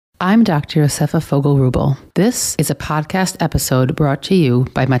I'm Dr. Yosefa Fogel-Rubel. This is a podcast episode brought to you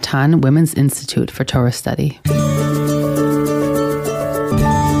by Matan Women's Institute for Torah Study.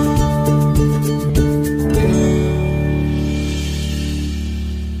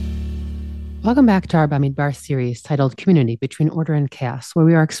 Welcome back to our Bamidbar series titled Community Between Order and Chaos, where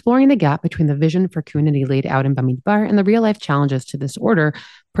we are exploring the gap between the vision for community laid out in Bamidbar and the real-life challenges to this order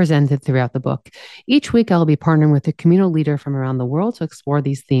presented throughout the book. Each week, I will be partnering with a communal leader from around the world to explore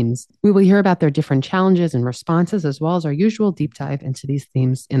these themes. We will hear about their different challenges and responses, as well as our usual deep dive into these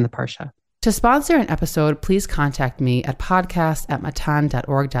themes in the parsha. To sponsor an episode, please contact me at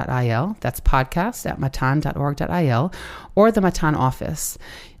podcast@matan.org.il. That's podcast@matan.org.il, or the Matan office.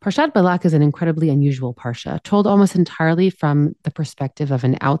 Parshat Balak is an incredibly unusual parsha, told almost entirely from the perspective of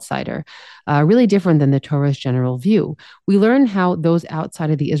an outsider, really different than the Torah's general view. We learn how those outside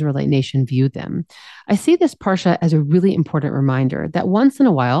of the Israelite nation viewed them. I see this parsha as a really important reminder that once in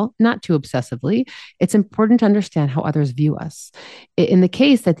a while, not too obsessively, it's important to understand how others view us. In the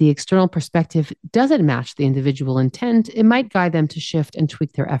case that the external perspective doesn't match the individual intent, it might guide them to shift and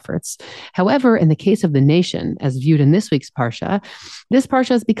tweak their efforts. However, in the case of the nation, as viewed in this week's parsha, this parsha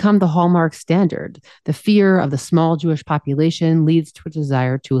has become the hallmark standard. The fear of the small Jewish population leads to a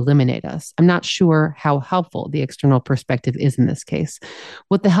desire to eliminate us. I'm not sure how helpful the external perspective is in this case.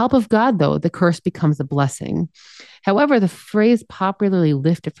 With the help of God, though, the curse becomes a blessing. However, the phrase popularly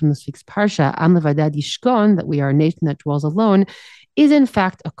lifted from this week's parsha, Am levadad yishkon, that we are a nation that dwells alone, is in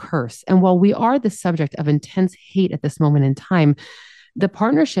fact a curse. And while we are the subject of intense hate at this moment in time, the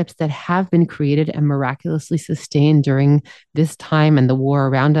partnerships that have been created and miraculously sustained during this time and the war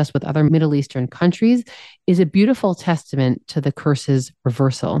around us with other Middle Eastern countries is a beautiful testament to the curse's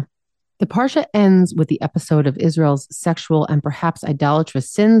reversal. The parsha ends with the episode of Israel's sexual and perhaps idolatrous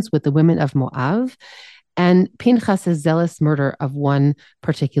sins with the women of Moab and Pinchas' zealous murder of one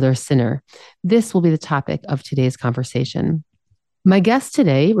particular sinner. This will be the topic of today's conversation. My guest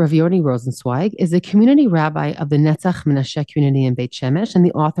today, Rav Yoni Rosensweig, is a community rabbi of the Netzach Menashe community in Beit Shemesh and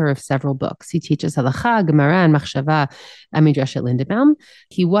the author of several books. He teaches Halacha, Gemara, and Machshava at Midrash at Lindenbaum.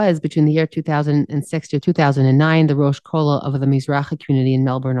 He was, between the year 2006 to 2009, the Rosh Kollel of the Mizrahi community in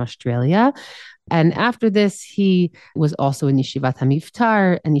Melbourne, Australia. And after this, he was also in Yeshivat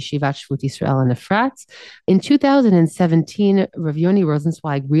HaMivtar and Yeshivat Shvut Yisrael and Efrat. In 2017, Rav Yoni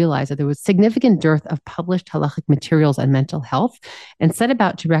Rosensweig realized that there was significant dearth of published halachic materials on mental health and set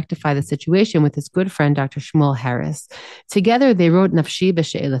about to rectify the situation with his good friend, Dr. Shmuel Harris. Together, they wrote Nafshi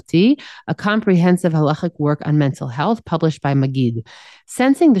B'She'elati, a comprehensive halachic work on mental health published by Magid.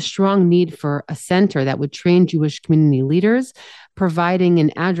 Sensing the strong need for a center that would train Jewish community leaders, providing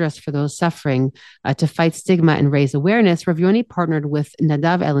an address for those suffering to fight stigma and raise awareness, Rav Yoni partnered with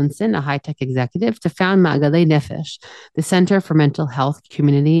Nadav Ellenson, a high-tech executive, to found Ma'agalei Nefesh, the Center for Mental Health,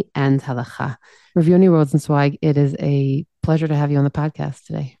 Community, and Halacha. Rav Yoni Rosensweig, it is a pleasure to have you on the podcast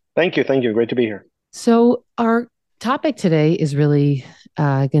today. Thank you. Thank you. Great to be here. So our topic today is really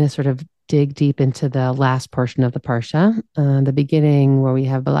going to sort of dig deep into the last portion of the parsha. The beginning where we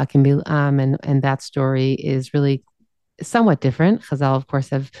have Balak and Bilam, and that story is really somewhat different. Chazal, of course,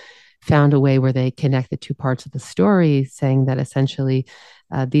 have found a way where they connect the two parts of the story, saying that essentially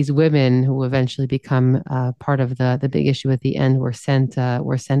these women who eventually become part of the big issue at the end were sent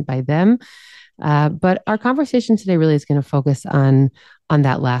by them. But our conversation today really is going to focus on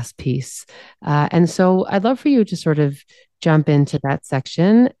that last piece. And so I'd love for you to sort of jump into that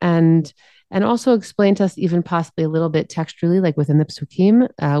section and also explain to us even possibly a little bit textually, like within the psukim,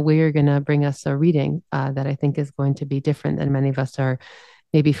 where you're going to bring us a reading that I think is going to be different than many of us are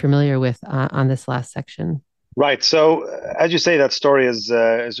maybe familiar with on this last section. Right. So as you say, that story is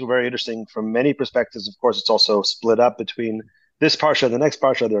very interesting from many perspectives. Of course, it's also split up between this parsha and the next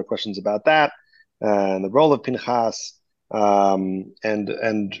parsha. There are questions about that and the role of Pinchas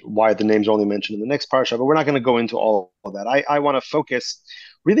and why the names are only mentioned in the next parsha. But we're not going to go into all of that. I want to focus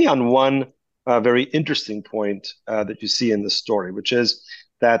really on one very interesting point that you see in the story, which is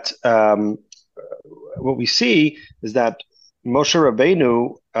that what we see is that Moshe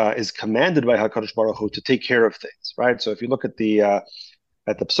Rabbeinu is commanded by HaKadosh Baruch Hu to take care of things, right? So if you look at the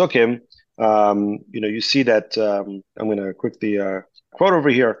psukim, you see that I'm going to quickly quote over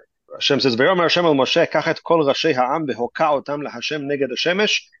here. Hashem says, "V'yomer Hashem el Moshe, kach et kol rashei ha'am v'hoka otam laHashem neged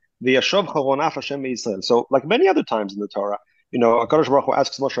hashemesh v'yashov charonav Hashem meYisrael." So, like many other times in the Torah, HaKadosh Baruch Hu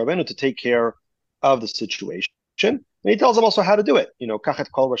asks Moshe Rabbeinu to take care of the situation, and he tells him also how to do it. Kach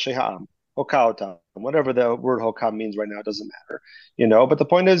et kol rashei ha'am, hoka otam. Whatever the word hoka means right now, it doesn't matter. But the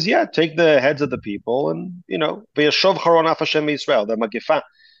point is, take the heads of the people and, v'yashov charonav Hashem meYisrael. The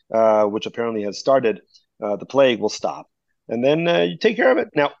Magifa, which apparently has started, the plague will stop. and then you take care of it.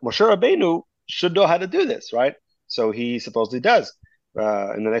 Now, Moshe Rabbeinu should know how to do this, right? So he supposedly does.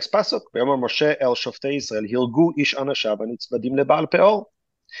 In the next pasuk, Moshe el shoftei Israel hilgu ish anashav anitzmadim lebal peor.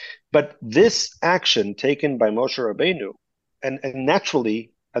 But this action taken by Moshe Rabbeinu, and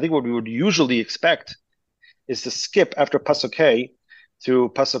naturally, I think what we would usually expect is to skip after pasuk Hey to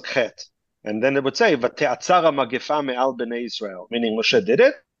pasuk Chet, and then it would say Vate'atzara magefa me'al bnei Israel, meaning Moshe did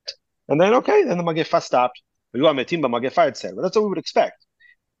it, and then okay, then the magefa stopped. That's what we would expect.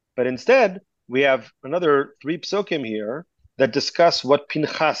 But instead, we have another 3 psukim here that discuss what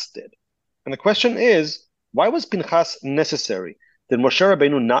Pinchas did. And the question is, why was Pinchas necessary? Did Moshe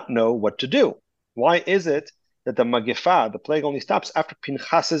Rabbeinu not know what to do? Why is it that the magefa, the plague, only stops after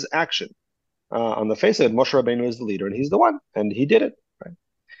Pinchas's action? On the face of it, Moshe Rabbeinu is the leader, and he's the one, and he did it. Right?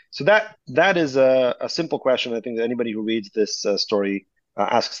 So that is a simple question I think that anybody who reads this story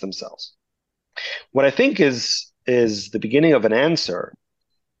asks themselves. What I think is the beginning of an answer,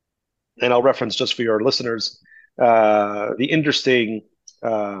 and I'll reference just for your listeners, the interesting,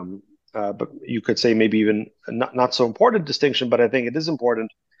 but you could say maybe even not so important distinction, but I think it is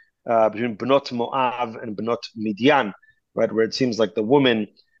important between Bnot Moav and Bnot Midian, right? Where it seems like the woman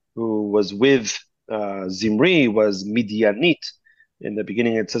who was with Zimri was Midianit. In the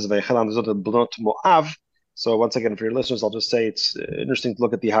beginning, it says Bnot Moav. So once again, for your listeners, I'll just say it's interesting to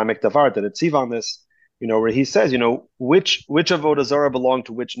look at the Hamek Davar that it's on this, where he says, which Avodah Zarah belonged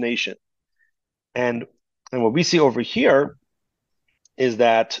to which nation, and what we see over here is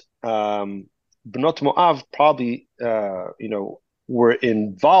that Bnot Moav probably, were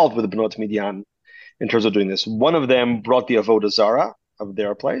involved with Bnot Midian in terms of doing this. One of them brought the Avodah Zarah of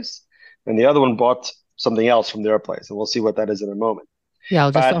their place, and the other one brought something else from their place, and we'll see what that is in a moment. Yeah,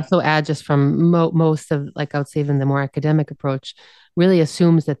 I'll just also add, just from most of, like I would say, even the more academic approach, really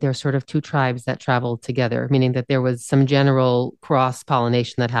assumes that there's sort of 2 tribes that traveled together, meaning that there was some general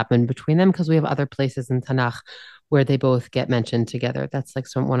cross-pollination that happened between them, because we have other places in Tanakh where they both get mentioned together. That's like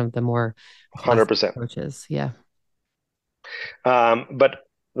one of the more 100% approaches. Yeah. But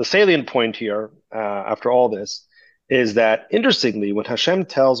the salient point here, after all this, is that interestingly, when Hashem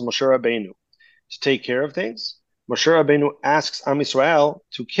tells Moshe Rabbeinu to take care of things, Moshe Rabbeinu asks Am Yisrael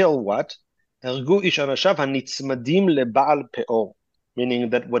to kill what? Ergu ish anashav hanitzmadim leba'al peor.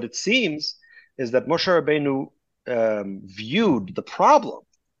 Meaning that what it seems is that Moshe Rabbeinu viewed the problem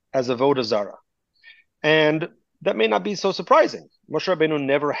as Avodah Zarah. And that may not be so surprising. Moshe Rabbeinu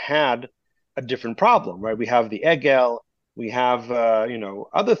never had a different problem, right? We have the Egel, we have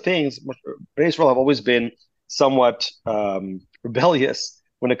other things. Bnei Israel have always been somewhat rebellious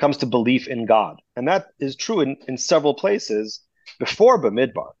when it comes to belief in God. And that is true in several places before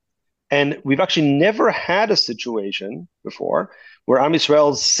Bamidbar. And we've actually never had a situation before where Am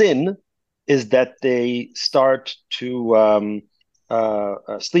Yisrael's sin is that they start to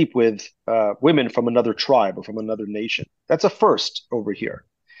sleep with women from another tribe or from another nation. That's a first over here.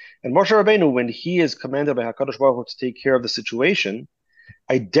 And Moshe Rabbeinu, when he is commanded by HaKadosh Baruch Hu to take care of the situation,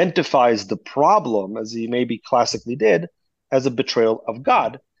 identifies the problem, as he maybe classically did, as a betrayal of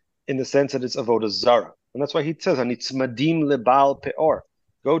God, in the sense that it's Avodah Zarah. And that's why he says, Hanitzmadim lebal peor.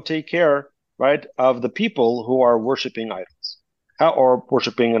 Go take care, right, of the people who are worshiping idols or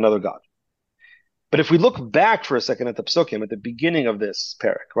worshiping another God. But if we look back for a second at the psukim, at the beginning of this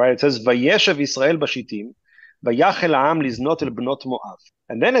parak, right, it says, Vayeshav Yisrael bashitim, Vayachel ha'am liznot el bnot Moav.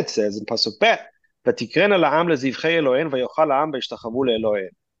 And then it says in pasuk bet, Vatikrena la'am lezivchei Elohen, Vayochal ha'am vayishtachavu le'Elohen.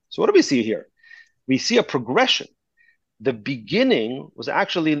 So what do we see here? We see a progression. The beginning was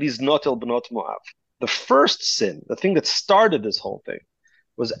actually liznot el bnot Moav. The first sin, the thing that started this whole thing,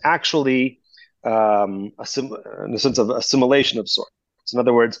 was actually in the sense of assimilation of sorts. In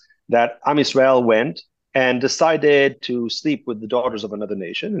other words, that Am Yisrael went and decided to sleep with the daughters of another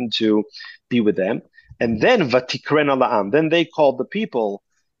nation and to be with them. And then Vatikrena la'am, then they called the people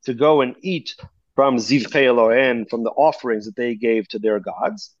to go and eat from Zivchei Elohen, from the offerings that they gave to their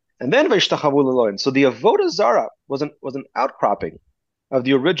gods. And then Vayishtachavu le'Elohen. So the Avodah Zarah was an outcropping of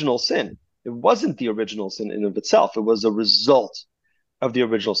the original sin. It wasn't the original sin in of itself. It was a result of the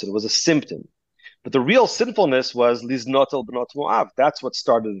original sin. It was a symptom. But the real sinfulness was liznot el bnot Moav. That's what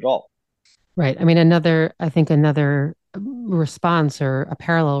started it all. Right. I mean, another response, or a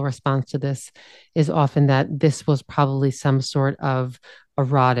parallel response to this, is often that this was probably some sort of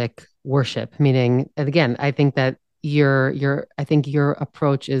erotic worship. Meaning, and again, I think that your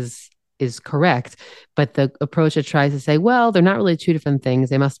approach is is correct. But the approach that tries to say, well, they're not really two different things.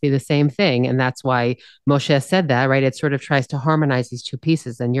 They must be the same thing. And that's why Moshe said that, right? It sort of tries to harmonize these two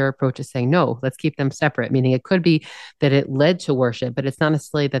pieces. And your approach is saying, no, let's keep them separate, meaning it could be that it led to worship, but it's not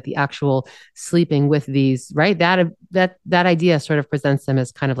necessarily that the actual sleeping with these, right? That idea sort of presents them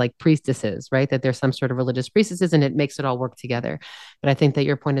as kind of like priestesses, right? That there's some sort of religious priestesses and it makes it all work together. But I think that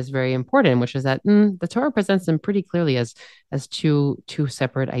your point is very important, which is that the Torah presents them pretty clearly as two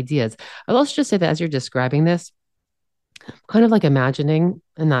separate ideas. I'll also just say that as you're describing this, kind of like imagining,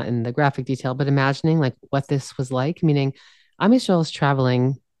 and not in the graphic detail, but imagining like what this was like, meaning Am Yisrael is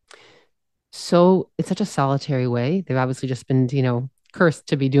traveling so it's such a solitary way. They've obviously just been, cursed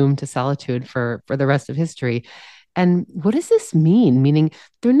to be doomed to solitude for the rest of history. And what does this mean? Meaning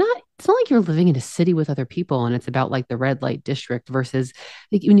it's not like you're living in a city with other people and it's about like the red light district versus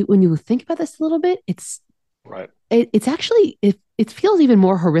like when you think about this a little bit, Right. it's actually it feels even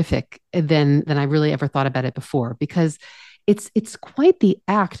more horrific than I really ever thought about it before because it's quite the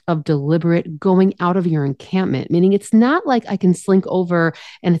act of deliberate going out of your encampment, meaning it's not like I can slink over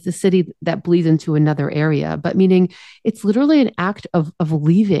and it's a city that bleeds into another area, but meaning it's literally an act of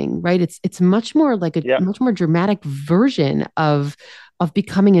leaving, right? It's much more like a much more dramatic version of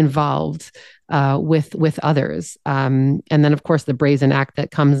becoming involved with others, and then of course the brazen act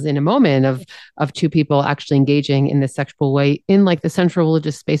that comes in a moment of two people actually engaging in this sexual way in like the central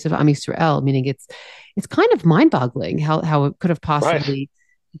religious space of Am Yisrael, meaning it's kind of mind-boggling how it could have possibly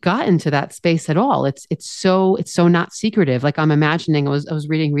gotten to that space at all. It's so not secretive. Like I'm imagining, I was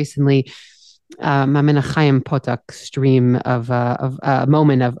reading recently. I'm in a Chaim Potok stream of a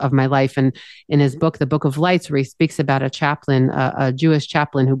moment of my life, and in his book, The Book of Lights, where he speaks about a chaplain, a Jewish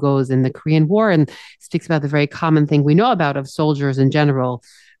chaplain who goes in the Korean War, and speaks about the very common thing we know about of soldiers in general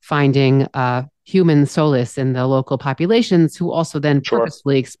finding human solace in the local populations, who also then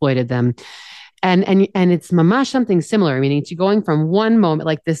purposefully exploited them. And it's mamash something similar, meaning to going from one moment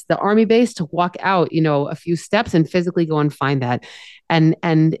like this, the army base, to walk out, a few steps and physically go and find that.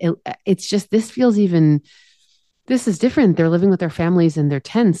 It's just, this is different. They're living with their families in their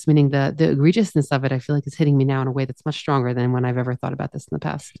tents, meaning the egregiousness of it, I feel like is hitting me now in a way that's much stronger than when I've ever thought about this in the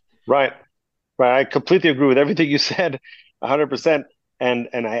past. Right. Right. I completely agree with everything you said, 100%. And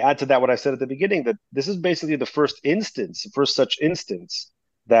I add to that what I said at the beginning, that this is basically the first such instance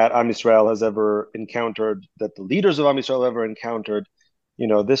that Am Yisrael has ever encountered, that the leaders of Am Yisrael ever encountered.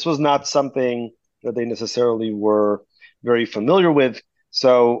 This was not something that they necessarily were very familiar with.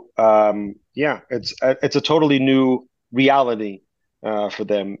 So it's a totally new reality for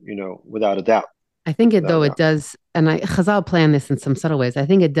them, without a doubt. I think it does, and Chazal planned this in some subtle ways. I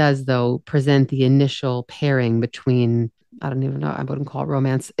think it does, though, present the initial pairing between, I don't even know, I wouldn't call it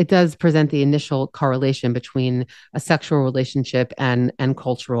romance. It does present the initial correlation between a sexual relationship and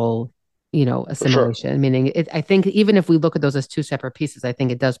cultural, assimilation. Sure. Meaning, I think even if we look at those as two separate pieces, I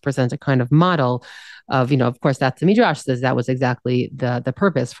think it does present a kind of model of, of course, that's the Midrash says that was exactly the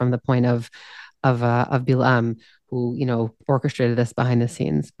purpose from the point of Bilam, who orchestrated this behind the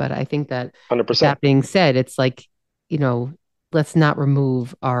scenes. But I think that 100%. that being said, it's like, let's not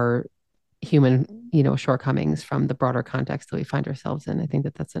remove our human shortcomings from the broader context that we find ourselves in. I think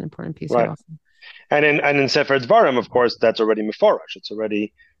that that's an important piece here also. And in Sefer Dvarim, of course, that's already meforish. It's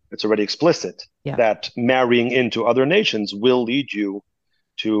already explicit that marrying into other nations will lead you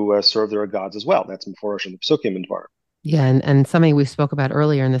to serve their gods as well. That's meforish in the Psukim and Dvarim. Yeah, and something we spoke about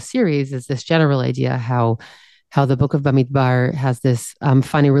earlier in the series is this general idea how the book of Bamidbar has this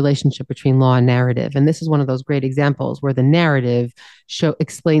funny relationship between law and narrative. And this is one of those great examples where the narrative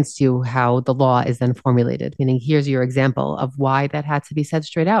explains to you how the law is then formulated, meaning here's your example of why that had to be said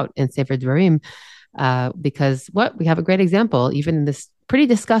straight out in Sefer Dvarim. Because we have a great example, even in this pretty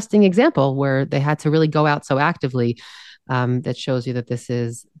disgusting example where they had to really go out so actively, that shows you that this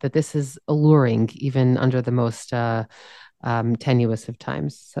is alluring even under the most tenuous of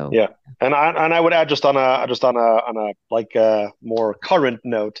times. So yeah, and I would add just on a like more current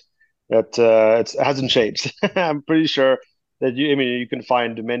note that it hasn't changed. I'm pretty sure that you can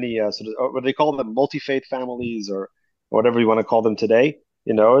find many sort of what they call them, multi-faith families or whatever you want to call them today.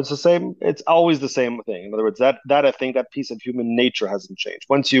 It's the same. It's always the same thing. In other words, that I think that piece of human nature hasn't changed.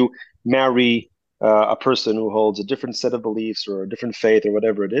 Once you marry a person who holds a different set of beliefs or a different faith or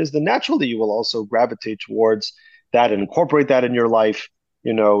whatever it is, then naturally you will also gravitate towards that and incorporate that in your life.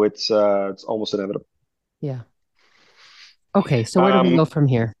 It's almost inevitable. Yeah. Okay, so where do we go from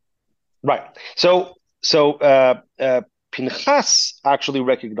here? Right. So Pinchas actually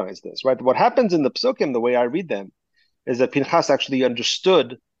recognized this, right? What happens in the Psukim, the way I read them, is that Pinchas actually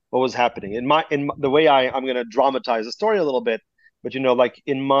understood what was happening. In the way I'm going to dramatize the story a little bit, but like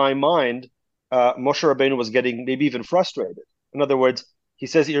in my mind, Moshe Rabbeinu was getting maybe even frustrated. In other words, he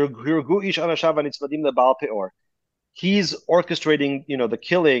says, he's orchestrating, the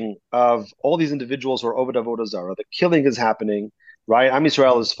killing of all these individuals who are over Avodah Zarah. The killing is happening, right? Am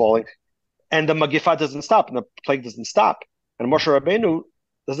Yisrael is falling, and the Magifa doesn't stop, and the plague doesn't stop. And Moshe Rabbeinu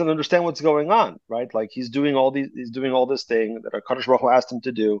doesn't understand what's going on, right? Like he's doing all this thing that HaKadosh Baruch Hu asked him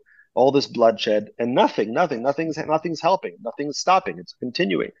to do, all this bloodshed, and nothing's helping, nothing's stopping. It's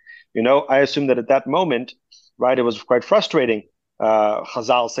continuing. I assume that at that moment, right, it was quite frustrating.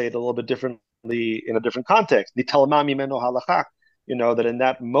 Chazal say it a little bit differently in a different context. That in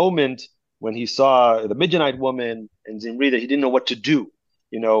that moment when he saw the Midianite woman and Zimri, that he didn't know what to do.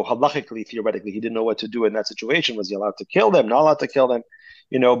 Halachically, theoretically, he didn't know what to do in that situation. Was he allowed to kill them? Not allowed to kill them?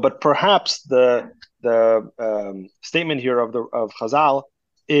 But perhaps the statement here of Chazal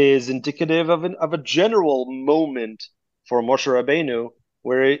is indicative of a general moment for Moshe Rabbeinu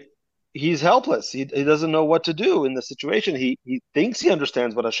where he's helpless. He doesn't know what to do in the situation. He thinks he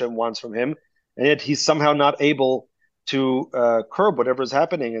understands what Hashem wants from him, and yet he's somehow not able to curb whatever is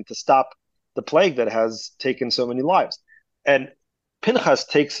happening and to stop the plague that has taken so many lives. And Pinchas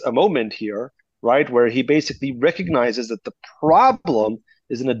takes a moment here, right, where he basically recognizes that the problem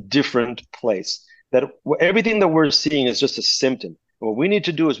is in a different place, that everything that we're seeing is just a symptom. And what we need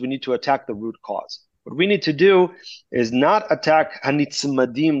to do is we need to attack the root cause. What we need to do is not attack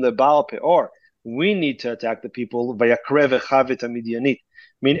hanitzmadim lebal peor. We need to attack the people, the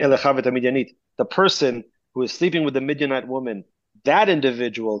person who is sleeping with the Midianite woman. That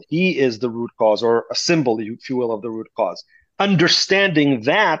individual, he is the root cause, or a symbol, if you will, of the root cause. Understanding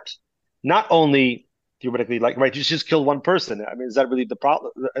that, not only theoretically, like, right, you just killed one person. I mean, is that really the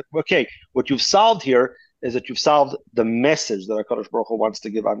problem? Okay, what you've solved here is that you've solved the message that HaKadosh Baruch Hu wants to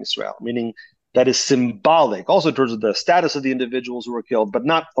give Am Yisrael, meaning that is symbolic, also in terms of the status of the individuals who were killed, but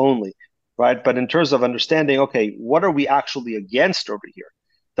not only, right? But in terms of understanding, okay, what are we actually against over here?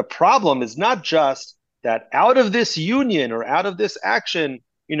 The problem is not just that out of this union or out of this action,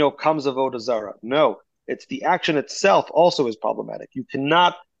 comes Avodah Zarah. No, it's the action itself also is problematic. You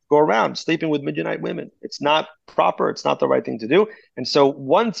cannot go around sleeping with Midianite women. It's not proper. It's not the right thing to do. And so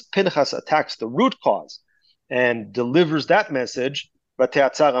once Pinchas attacks the root cause and delivers that message, then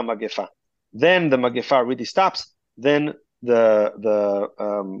the Magifa really stops. Then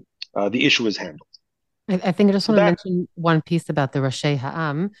the issue is handled. I think I just want to mention one piece about the Roshei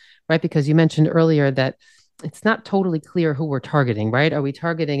Ha'am, right? Because you mentioned earlier that it's not totally clear who we're targeting, right? Are we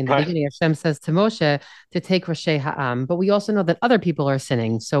targeting in the beginning? Hashem says to Moshe to take Roshei Ha'am, but we also know that other people are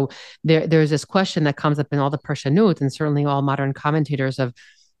sinning. So there's this question that comes up in all the Parshanut and certainly all modern commentators of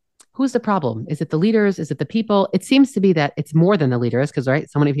who's the problem? Is it the leaders? Is it the people? It seems to be that it's more than the leaders because,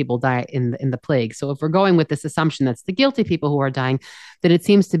 right, so many people die in the plague. So if we're going with this assumption that's the guilty people who are dying, then it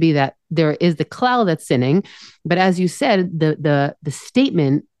seems to be that there is the klal that's sinning. But as you said, the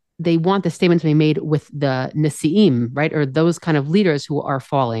statement, they want the statement to be made with the nesi'im, right? Or those kind of leaders who are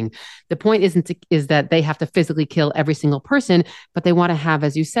falling. The point is that they have to physically kill every single person, but they want to have,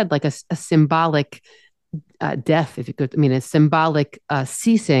 as you said, like a symbolic death, if you could, a symbolic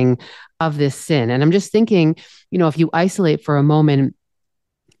ceasing of this sin. And I'm just thinking, if you isolate for a moment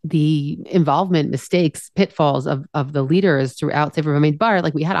the involvement, mistakes, pitfalls of the leaders throughout Sefer Bamidbar,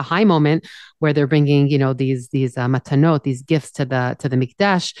 like we had a high moment where they're bringing, these matanot, these gifts to the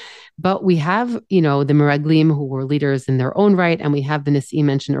Mikdash, but we have, the Meraglim who were leaders in their own right, and we have the Nasi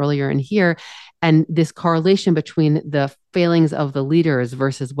mentioned earlier in here, and this correlation between the failings of the leaders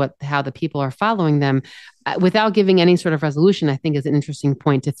versus how the people are following them, without giving any sort of resolution, I think is an interesting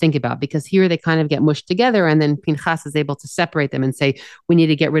point to think about, because here they kind of get mushed together, and then Pinchas is able to separate them and say, we need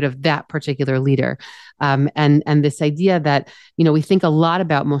to get rid of that particular leader. And this idea that, we think a lot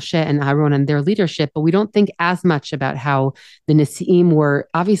about Moshe and Aaron and their leadership, but we don't think as much about how the Nesi'im were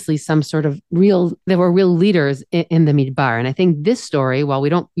obviously they were real leaders in the Midbar. And I think this story, while we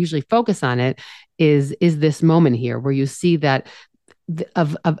don't usually focus on it, is this moment here where you see that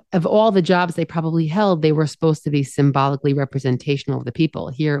of all the jobs they probably held, they were supposed to be symbolically representational of the people.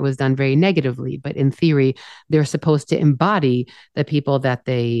 Here it was done very negatively, but in theory, they're supposed to embody the people that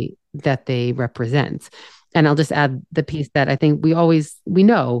they represent. And I'll just add the piece that I think we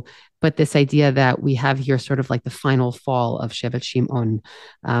know But this idea that we have here sort of like the final fall of Shevet Shimon,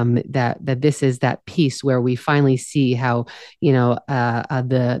 that this is that piece where we finally see how,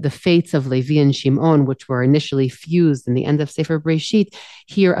 the fates of Levi and Shimon, which were initially fused in the end of Sefer Breshit,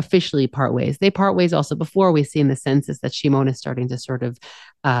 here officially part ways. They part ways also before. We see in the census that Shimon is starting to sort of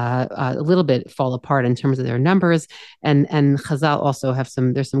a little bit fall apart in terms of their numbers. And Chazal also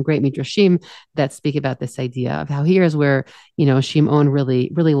there's some great midrashim that speak about this idea of how here's where, Shimon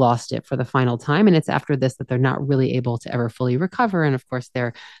really, really lost it for the final time. And it's after this that they're not really able to ever fully recover. And of course,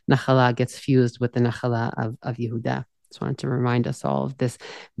 their Nachala gets fused with the Nachala of Yehuda. Just wanted to remind us all of this.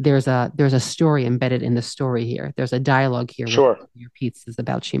 There's a story embedded in the story here. There's a dialogue here. Sure. Your piece is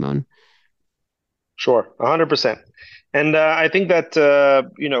about Shimon. Sure, 100%. And I think that,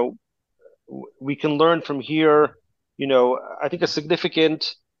 we can learn from here, I think a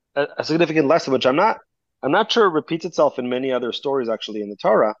significant lesson, which I'm not sure repeats itself in many other stories actually in the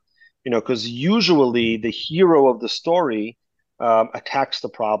Torah, because usually the hero of the story attacks the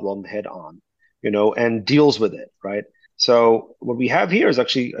problem head on, and deals with it, right? So what we have here is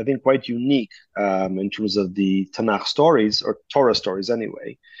actually, I think, quite unique in terms of the Tanakh stories, or Torah stories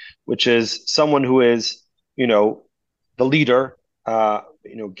anyway, which is someone who is, the leader,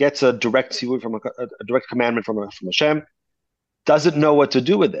 gets a direct a direct commandment from Hashem, doesn't know what to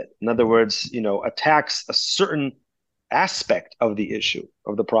do with it. In other words, attacks a certain aspect of the issue,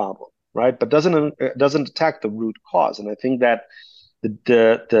 of the problem, right? But doesn't attack the root cause. And I think that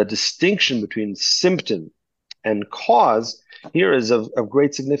the distinction between symptom and cause here is of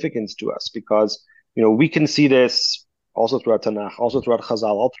great significance to us, because we can see this also throughout Tanakh, also throughout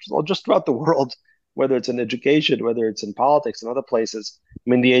Chazal, just throughout the world, whether it's in education, whether it's in politics and other places. I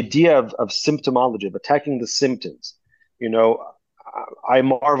mean, the idea of symptomology, of attacking the symptoms, I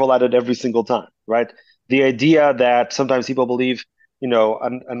marvel at it every single time, right? The idea that sometimes people believe,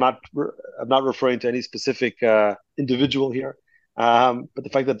 I'm not referring to any specific individual here, but the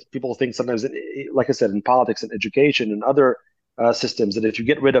fact that people think sometimes, like I said, in politics and education and other systems, that if you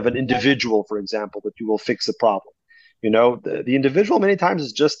get rid of an individual, for example, that you will fix the problem. The individual many times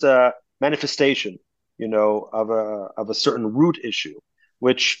is just a manifestation, of a certain root issue,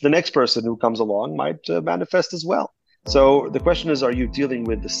 which the next person who comes along might manifest as well. So the question is, are you dealing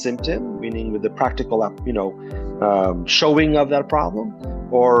with the symptom, meaning with the practical, showing of that problem,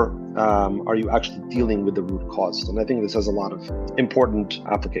 or are you actually dealing with the root cause? And I think this has a lot of important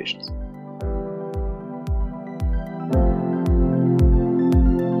applications.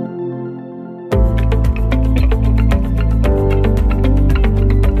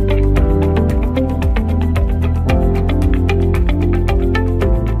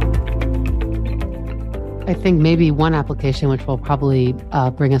 I think maybe one application, which will probably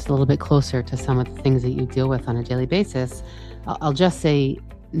bring us a little bit closer to some of the things that you deal with on a daily basis. I'll just say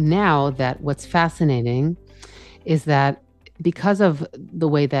now that what's fascinating is that because of the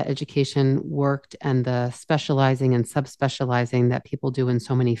way that education worked and the specializing and subspecializing that people do in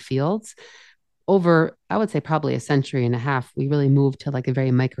so many fields, over, I would say probably a century and a half, we really moved to like a very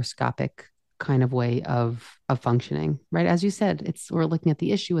microscopic kind of way of functioning, right? As you said, we're looking at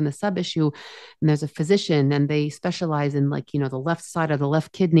the issue and the sub issue, and there's a physician and they specialize in the left side of the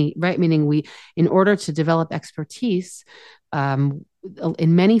left kidney, right? Meaning in order to develop expertise, in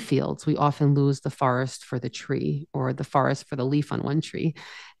many fields, we often lose the forest for the tree, or the forest for the leaf on one tree.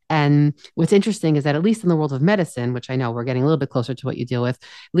 And what's interesting is that at least in the world of medicine, which I know we're getting a little bit closer to what you deal with,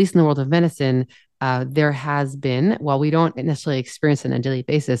 at least in the world of medicine, there has been, while we don't necessarily experience it on a daily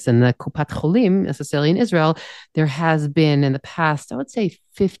basis in the Kupat Cholim, necessarily in Israel, there has been in the past, I would say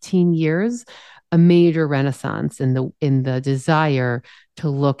 15 years, a major renaissance in the desire to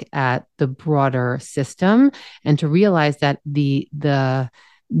look at the broader system and to realize that the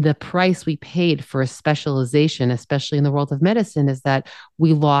price we paid for a specialization, especially in the world of medicine, is that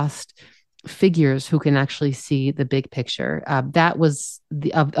we lost figures who can actually see the big picture. That was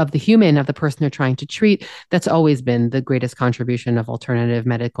of the human, of the person they're trying to treat. That's always been the greatest contribution of alternative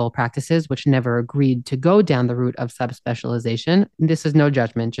medical practices, which never agreed to go down the route of subspecialization. This is no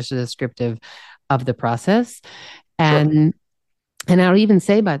judgment, just a descriptive of the process. And I'll even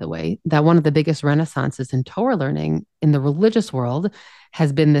say, by the way, that one of the biggest renaissances in Torah learning in the religious world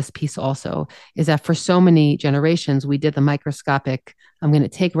has been this piece also, is that for so many generations, we did the microscopic, I'm going to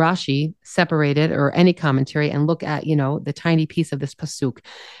take Rashi, separate it, or any commentary, and look at, the tiny piece of this pasuk.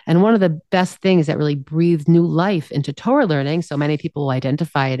 And one of the best things that really breathed new life into Torah learning, so many people will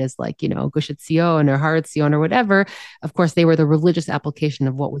identify it as like, Gush Etzion or Har Etzion or whatever. Of course, they were the religious application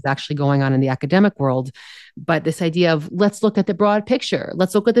of what was actually going on in the academic world. But this idea of, let's look at the broad picture.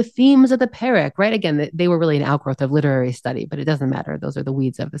 Let's look at the themes of the perek, right? Again, they were really an outgrowth of literary study, but it doesn't matter. Those are are the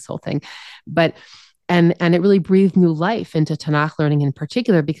weeds of this whole thing. But and it really breathed new life into Tanakh learning in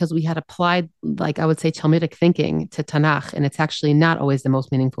particular, because we had applied, like I would say, Talmudic thinking to Tanakh, and it's actually not always the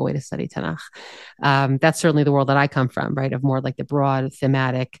most meaningful way to study Tanakh. That's certainly the world that I come from, right? Of more like the broad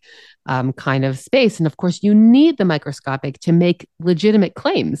thematic kind of space. And of course, you need the microscopic to make legitimate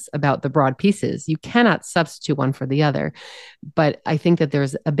claims about the broad pieces. You cannot substitute one for the other. But I think that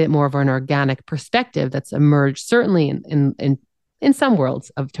there's a bit more of an organic perspective that's emerged, certainly in some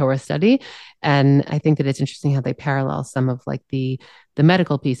worlds of Torah study. And I think that it's interesting how they parallel some of like the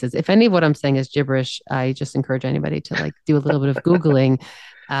medical pieces. If any of what I'm saying is gibberish, I just encourage anybody to like do a little bit of Googling.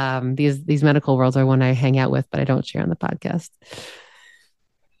 These medical worlds are one I hang out with, but I don't share on the podcast.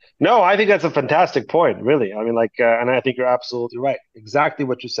 No, I think that's a fantastic point, really. I mean, and I think you're absolutely right. Exactly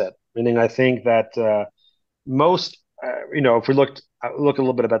what you said. Meaning, I think that most, if we look a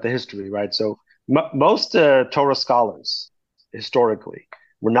little bit about the history, right? So most Torah scholars historically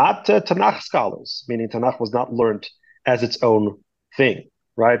were not Tanakh scholars, meaning Tanakh was not learned as its own thing,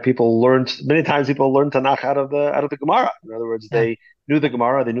 right? Many times people learned Tanakh out of the Gemara. In other words, Yeah. they knew the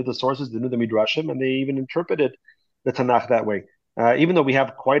Gemara, they knew the sources, they knew the Midrashim, and they even interpreted the Tanakh that way. Even though we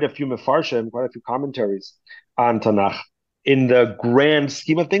have quite a few mefarshim, quite a few commentaries on Tanakh, in the grand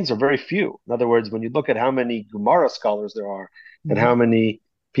scheme of things, are very few. In other words, when you look at how many Gemara scholars there are, and Mm-hmm. how many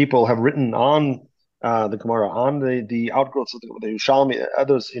people have written on the Gemara, on the outgrowths of the Yerushalmi,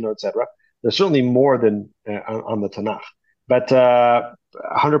 others, etc. There's certainly more than on the Tanakh. But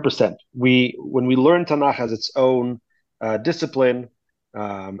 100%, when we learn Tanakh as its own discipline,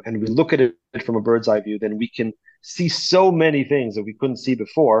 and we look at it from a bird's eye view, then we can see so many things that we couldn't see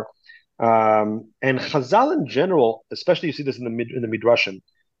before. And Chazal in general, especially you see this in the Midrashim,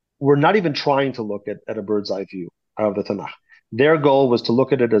 were not even trying to look at a bird's eye view of the Tanakh. Their goal was to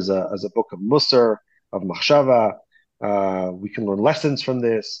look at it as a book of Musar, of Machshava. We can learn lessons from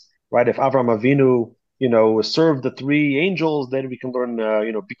this, right? If Avram Avinu, served the three angels, then we can learn,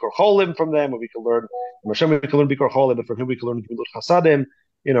 Bikur Cholim from them, or we can learn Moshe, we can learn Bikur Cholim, but from him we can learn Gemilut Chasadim,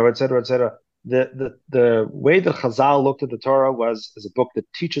 et cetera, et cetera. The way that Chazal looked at the Torah was as a book that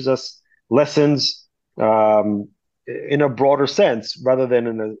teaches us lessons in a broader sense, rather than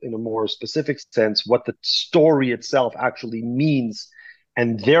in a more specific sense, what the story itself actually means,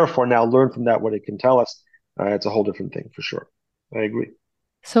 and therefore now learn from that what it can tell us. It's a whole different thing for sure. I agree.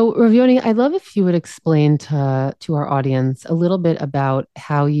 So, Rav Yoni, I'd love if you would explain to our audience a little bit about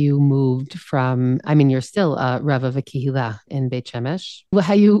how you moved from, I mean, you're still a Rav of a Kehillah in Beit Shemesh,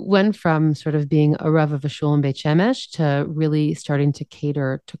 how you went from sort of being a Rav of a shul in Beit Shemesh to really starting to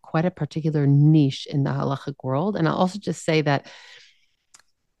cater to quite a particular niche in the halachic world. And I'll also just say that,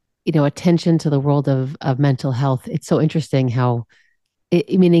 attention to the world of mental health, it's so interesting how,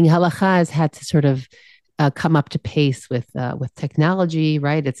 meaning halacha has had to sort of come up to pace with technology,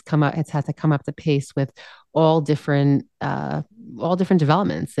 right? It's had to come up to pace with all different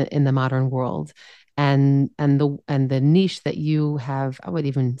developments in the modern world, and the niche that you have, I would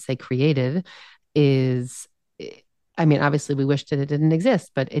even say, created is. I mean, obviously, we wish that it didn't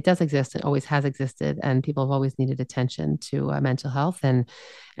exist, but it does exist. It always has existed, and people have always needed attention to mental health. And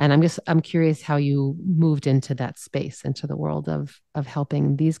I'm curious how you moved into that space, into the world of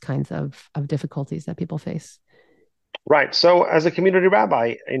helping these kinds of difficulties that people face. Right. So as a community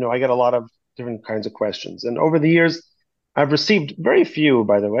rabbi, I get a lot of different kinds of questions. And over the years, I've received very few,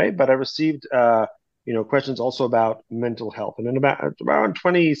 by the way, but I received, questions also about mental health. And then around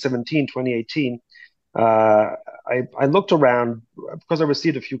 2017, 2018, I looked around because I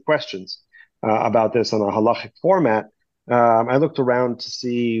received a few questions about this on a halachic format. I looked around to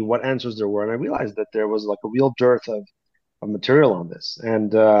see what answers there were, and I realized that there was like a real dearth of material on this.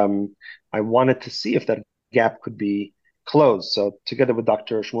 And I wanted to see if that gap could be closed. So together with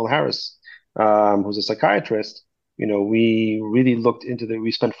Dr. Shmuel Harris, who's a psychiatrist, we really looked into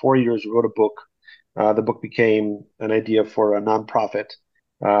we spent 4 years, we wrote a book. The book became an idea for a nonprofit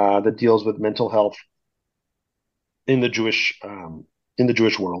that deals with mental health in the Jewish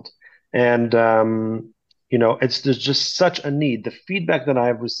world. And there's just such a need. The feedback that I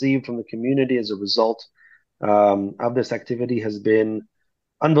have received from the community as a result of this activity has been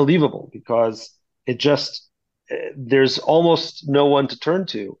unbelievable, because it just there's almost no one to turn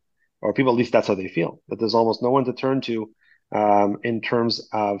to, or people, at least that's how they feel, that there's almost no one to turn to in terms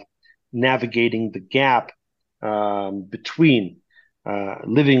of navigating the gap between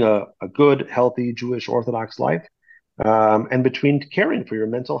living a good, healthy Jewish Orthodox life and between caring for your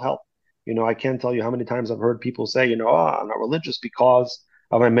mental health. I can't tell you how many times I've heard people say, oh, I'm not religious because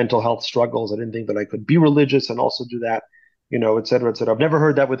of my mental health struggles. I didn't think that I could be religious and also do that. et cetera, et cetera. I've never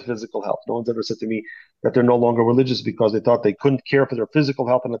heard that with physical health. No one's ever said to me that they're no longer religious because they thought they couldn't care for their physical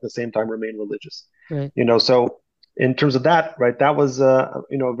health and at the same time remain religious. Right. So in terms of that, right, that was a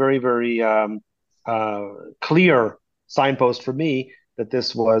very, very uh, clear signpost for me that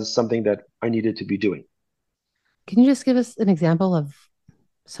this was something that I needed to be doing. Can you just give us an example of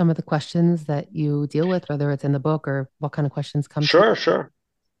some of the questions that you deal with, whether it's in the book or what kind of questions come to you? Sure, sure.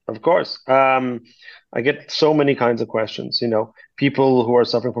 Of course. I get so many kinds of questions. People who are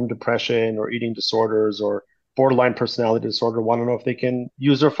suffering from depression or eating disorders or borderline personality disorder want to know if they can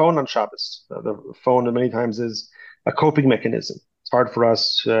use their phone on Shabbos. The phone many times is a coping mechanism. It's hard for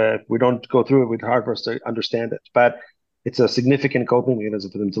us, if we don't go through it, it's hard for us to understand it. But it's a significant coping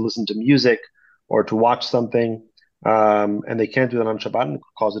mechanism for them to listen to music or to watch something. And they can't do that on Shabbat and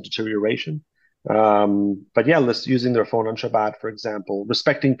cause a deterioration. But yeah, using their phone on Shabbat, for example,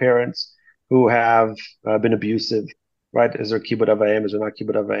 respecting parents who have been abusive, right? Is there kibbud av va'em? Is there not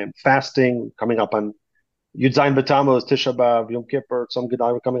kibbud av va'em? Fasting, coming up on Yud Zayin B'Tammuz, Tisha B'Av, Yom Kippur, Tzom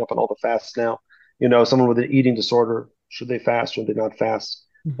Geday, we're coming up on all the fasts now. Someone with an eating disorder, should they fast? Should they not fast?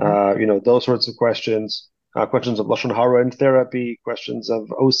 Mhm. Those sorts of questions. Questions of Lashon Hara and therapy, questions of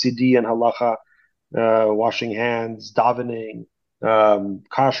OCD and halacha, washing hands, davening,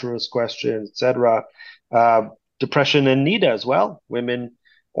 kashrus questions, etc. Depression and nida as well. Women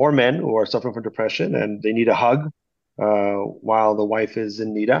or men who are suffering from depression and they need a hug while the wife is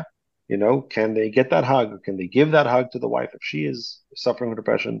in nida. Can they get that hug? Or can they give that hug to the wife if she is suffering from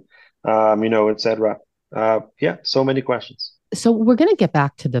depression? Etc. Yeah, so many questions. So we're going to get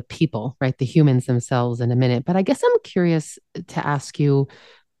back to the people, right? The humans themselves in a minute. But I guess I'm curious to ask you,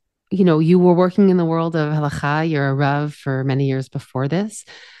 you were working in the world of halacha, you're a Rav for many years before this.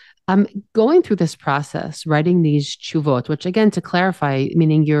 Going through this process, writing these tshuvot, which again, to clarify,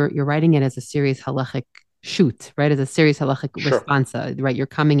 meaning you're writing it as a serious halachic shoot, right? As a serious halachic Sure, responsa, right? You're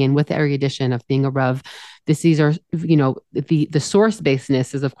coming in with the erudition of being a Rav. These are, the source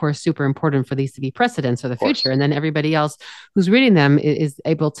basedness is of course super important for these to be precedents for the of future. course. And then everybody else who's reading them is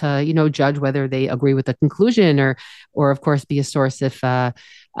able to, judge whether they agree with the conclusion or of course be a source if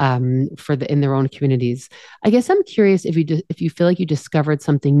in their own communities. I guess I'm curious if you feel like you discovered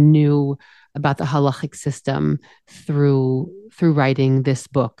something new about the halachic system through writing this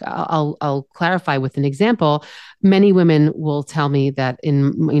book. I'll clarify with an example. Many women will tell me that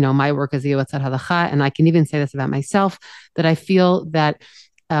in my work as a yotzat halacha, and I can even say this about myself, that I feel that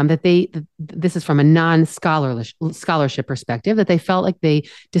this is from a non-scholarship perspective, that they felt like they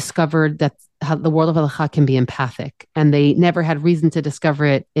discovered that how the world of halacha can be empathic, and they never had reason to discover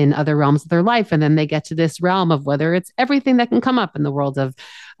it in other realms of their life. And then they get to this realm of whether it's everything that can come up in the world of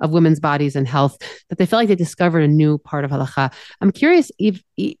women's bodies and health, that they felt like they discovered a new part of halacha. I'm curious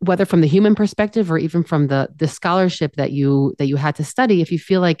whether from the human perspective or even from the scholarship that you had to study, if you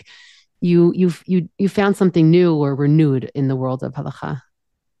feel like you found something new or renewed in the world of halacha.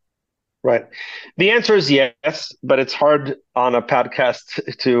 Right. The answer is yes, but it's hard on a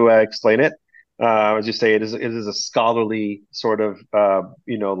podcast to explain it. As you say, it is a scholarly sort of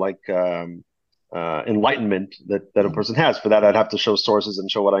enlightenment that a person has. For that, I'd have to show sources and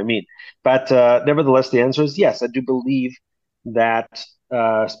show what I mean. But nevertheless, the answer is yes. I do believe that,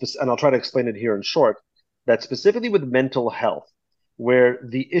 and I'll try to explain it here in short. That specifically with mental health, where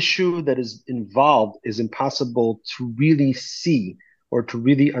the issue that is involved is impossible to really see or to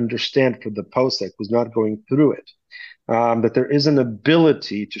really understand for the posek who's not going through it. That there is an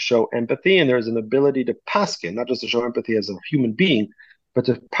ability to show empathy and there is an ability to paskin, not just to show empathy as a human being, but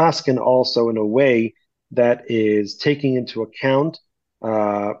to paskin also in a way that is taking into account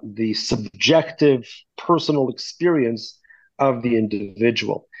the subjective personal experience of the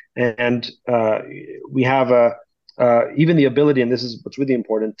individual. And we have even the ability, and this is what's really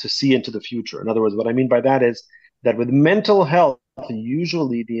important, to see into the future. In other words, what I mean by that is that with mental health,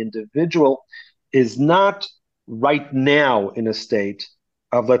 usually the individual is not right now in a state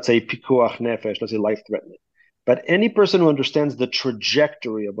of, let's say, pikuach nefesh, let's say life-threatening. But any person who understands the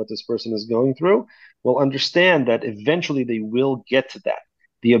trajectory of what this person is going through will understand that eventually they will get to that.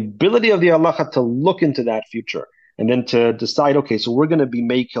 The ability of the halacha to look into that future and then to decide, okay, so we're going to be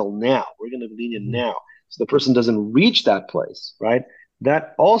mekel now, we're going to be lenient now, so the person doesn't reach that place, right?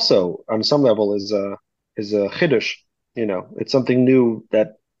 That also, on some level, is a chiddush. It's something new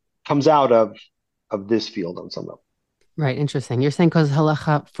that comes out of this field on some level. Right, interesting. You're saying because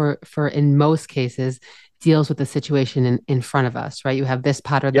halacha for in most cases deals with the situation in front of us, right? You have this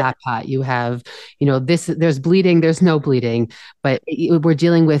pot or that pot. You have, this, there's bleeding, there's no bleeding, but we're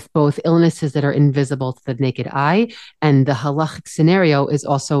dealing with both illnesses that are invisible to the naked eye. And the halachic scenario is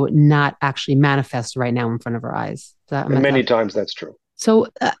also not actually manifest right now in front of our eyes. And many times that's true. So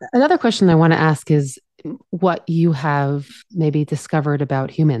another question I want to ask is what you have maybe discovered about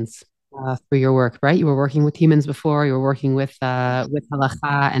humans through your work, right? You were working with humans before, you were working with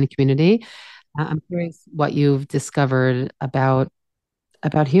halacha and community. I'm curious what you've discovered about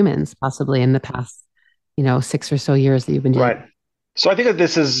humans, possibly in the past, 6 or so years that you've been doing. Right. So I think that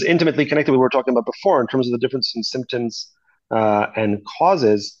this is intimately connected with what we were talking about before in terms of the difference in symptoms and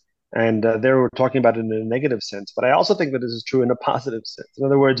causes. And there we're talking about it in a negative sense. But I also think that this is true in a positive sense. In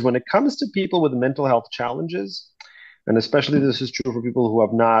other words, when it comes to people with mental health challenges, and especially this is true for people who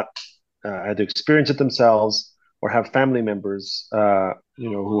have not either experienced it themselves or have family members,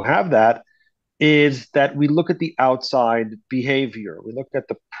 who have that, is that we look at the outside behavior, we look at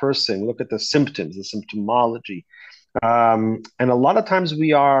the person, we look at the symptoms, the symptomology, and a lot of times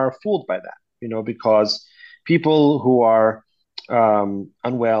we are fooled by that, because people who are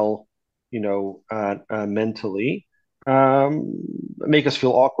unwell, mentally, make us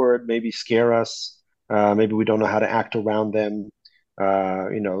feel awkward, maybe scare us, maybe we don't know how to act around them.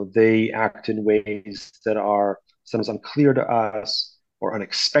 They act in ways that are sometimes unclear to us or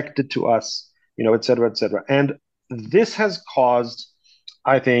unexpected to us, et cetera, et cetera. And this has caused,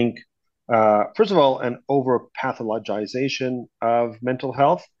 I think, first of all, an over pathologization of mental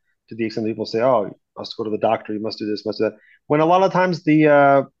health to the extent that people say, oh, you must go to the doctor, you must do this, must do that. When a lot of times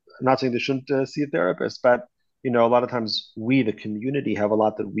not saying they shouldn't see a therapist, but, a lot of times we, the community, have a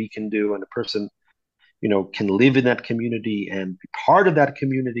lot that we can do, and a person, can live in that community and be part of that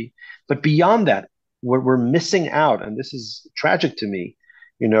community. But beyond that, what we're missing out, and this is tragic to me,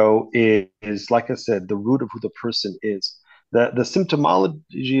 is, like I said, the root of who the person is. The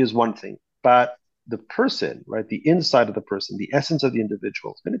symptomology is one thing, but the person, right, the inside of the person, the essence of the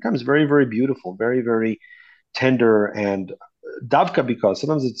individual, it becomes very, very beautiful, very, very tender, and davka, because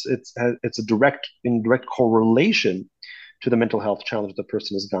sometimes it's a direct correlation to the mental health challenge the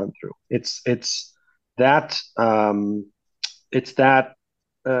person has gone through. It's that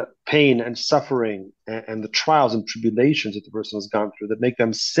pain and suffering and the trials and tribulations that the person has gone through that make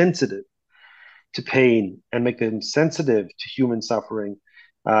them sensitive to pain and make them sensitive to human suffering.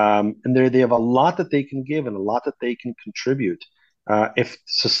 And they have a lot that they can give and a lot that they can contribute if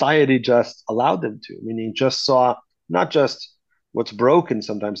society just allowed them to, meaning just saw not just what's broken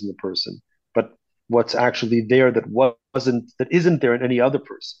sometimes in the person, but what's actually there that isn't there in any other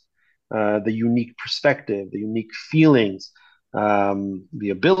person. The unique perspective, the unique feelings, the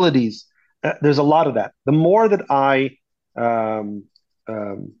abilities. There's a lot of that. The more that I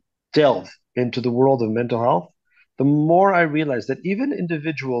delve into the world of mental health, the more I realize that even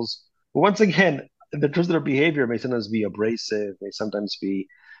individuals, once again, in terms of their behavior, may sometimes be abrasive, may sometimes be,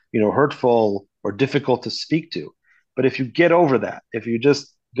 hurtful or difficult to speak to. But if you get over that, if you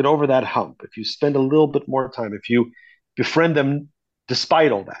just get over that hump, if you spend a little bit more time, if you befriend them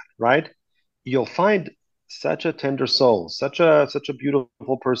despite all that, right, you'll find such a tender soul, such a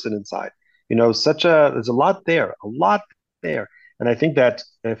beautiful person inside. There's a lot there, And I think that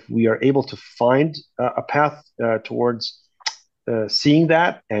if we are able to find a path towards seeing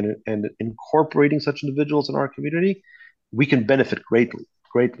that and incorporating such individuals in our community, we can benefit greatly,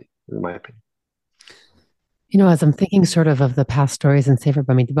 in my opinion. As I'm thinking sort of the past stories in Sefer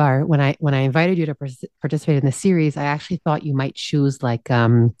Bamidbar, when I invited you to participate in the series, I actually thought you might choose like,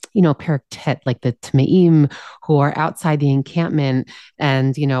 Perak Tet, like the Tmeim who are outside the encampment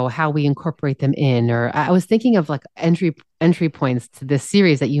and, how we incorporate them in. Or I was thinking of like entry points to this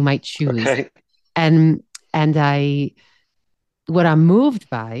series that you might choose. Okay. And what I'm moved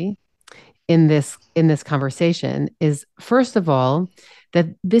by in this conversation is, first of all, that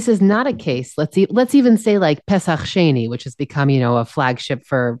this is not a case. Let's even say like Pesach Sheni, which has become, a flagship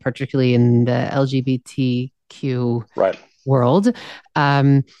for particularly in the LGBTQ world,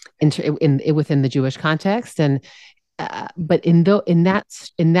 within the Jewish context, and but in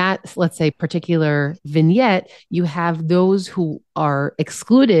that let's say particular vignette, you have those who are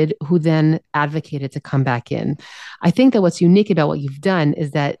excluded who then advocated to come back in. I think that what's unique about what you've done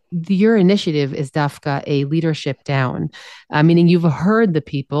is that your initiative is dafka a leadership down, meaning you've heard the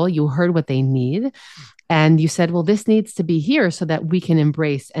people, you heard what they need. And you said, well, this needs to be here so that we can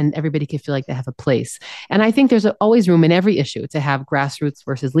embrace and everybody can feel like they have a place. And I think there's always room in every issue to have grassroots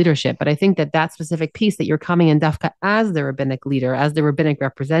versus leadership. But I think that specific piece that you're coming in dafka as the rabbinic leader, as the rabbinic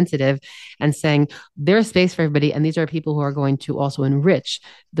representative, and saying there's space for everybody. And these are people who are going to also enrich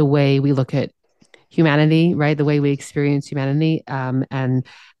the way we look at humanity, right? The way we experience humanity, and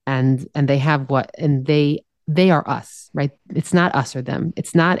they have they are us, right? It's not us or them.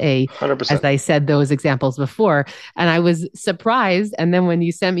 It's not as 100%. I said those examples before. And I was surprised. And then when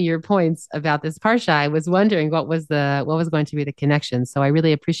you sent me your points about this parsha, I was wondering what was going to be the connection. So I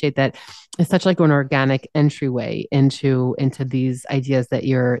really appreciate that. It's such like an organic entryway into these ideas that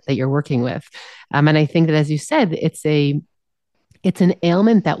you're working with. And I think that, as you said, it's an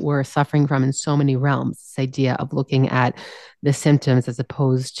ailment that we're suffering from in so many realms. This idea of looking at the symptoms as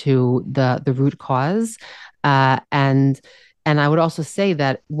opposed to the root cause. And I would also say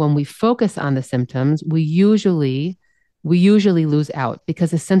that when we focus on the symptoms, we usually lose out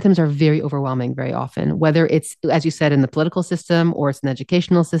because the symptoms are very overwhelming very often, whether it's, as you said, in the political system or it's an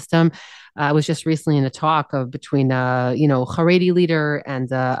educational system. I was just recently in a talk between a Haredi leader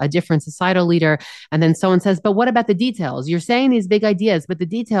and a different societal leader, and then someone says, "But what about the details? You're saying these big ideas, but the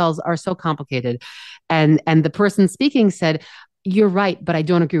details are so complicated." And the person speaking said, "You're right, but I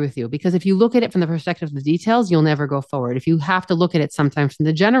don't agree with you, because if you look at it from the perspective of the details, you'll never go forward. If you have to look at it sometimes from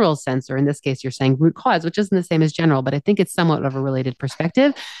the general sense, or in this case, you're saying root cause, which isn't the same as general, but I think it's somewhat of a related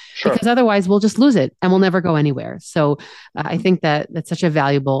perspective, Sure. because otherwise we'll just lose it and we'll never go anywhere." So I think that that's such a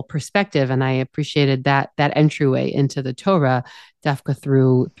valuable perspective, and I appreciated that entryway into the Torah, dafka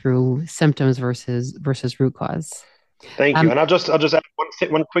through symptoms versus root cause. Thank you. And I'll just add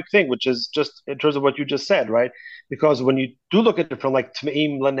one quick thing, which is just in terms of what you just said, right? Because when you do look at it from like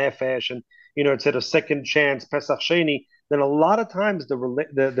Tmeim Lanefesh, and instead of second chance Pesach Sheni, then a lot of times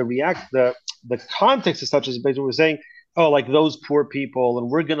the context is such as basically we're saying, oh, like those poor people,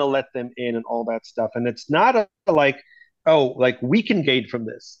 and we're gonna let them in and all that stuff, and it's not like, oh, like we can gain from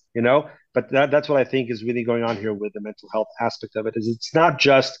this, But that's what I think is really going on here with the mental health aspect of it. Is it's not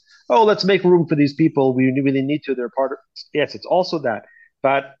just, oh, let's make room for these people. We really need to. They're part of. Yes, it's also that.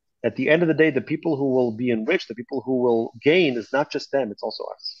 But at the end of the day, the people who will be enriched, the people who will gain, is not just them. It's also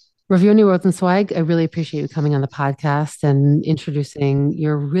us. Rav Yoni Rosensweig, I really appreciate you coming on the podcast and introducing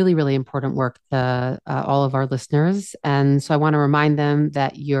your really, really important work to all of our listeners. And so I want to remind them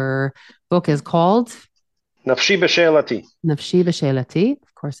that your book is called Nafshi B'She'elati. Nafshi B'She'elati.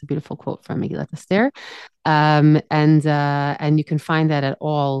 Of course, a beautiful quote from Megillat Esther. And you can find that at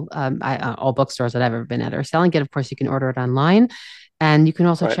all bookstores that I've ever been at are selling it. Of course, you can order it online. And you can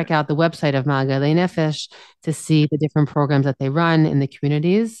also check out the website of Ma'agalei Nefesh to see the different programs that they run in the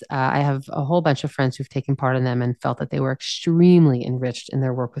communities. I have a whole bunch of friends who've taken part in them and felt that they were extremely enriched in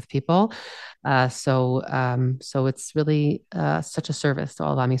their work with people. So it's really such a service to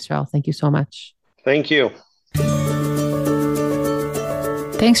all of Am Yisrael. Thank you so much. Thank you.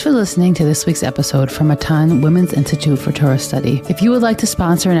 Thanks for listening to this week's episode from Matan Women's Institute for Torah Study. If you would like to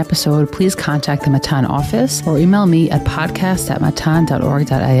sponsor an episode, please contact the Matan office or email me at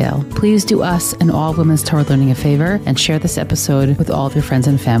podcast@matan.org.il. Please do us and all women's Torah learning a favor and share this episode with all of your friends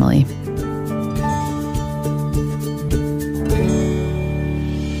and family.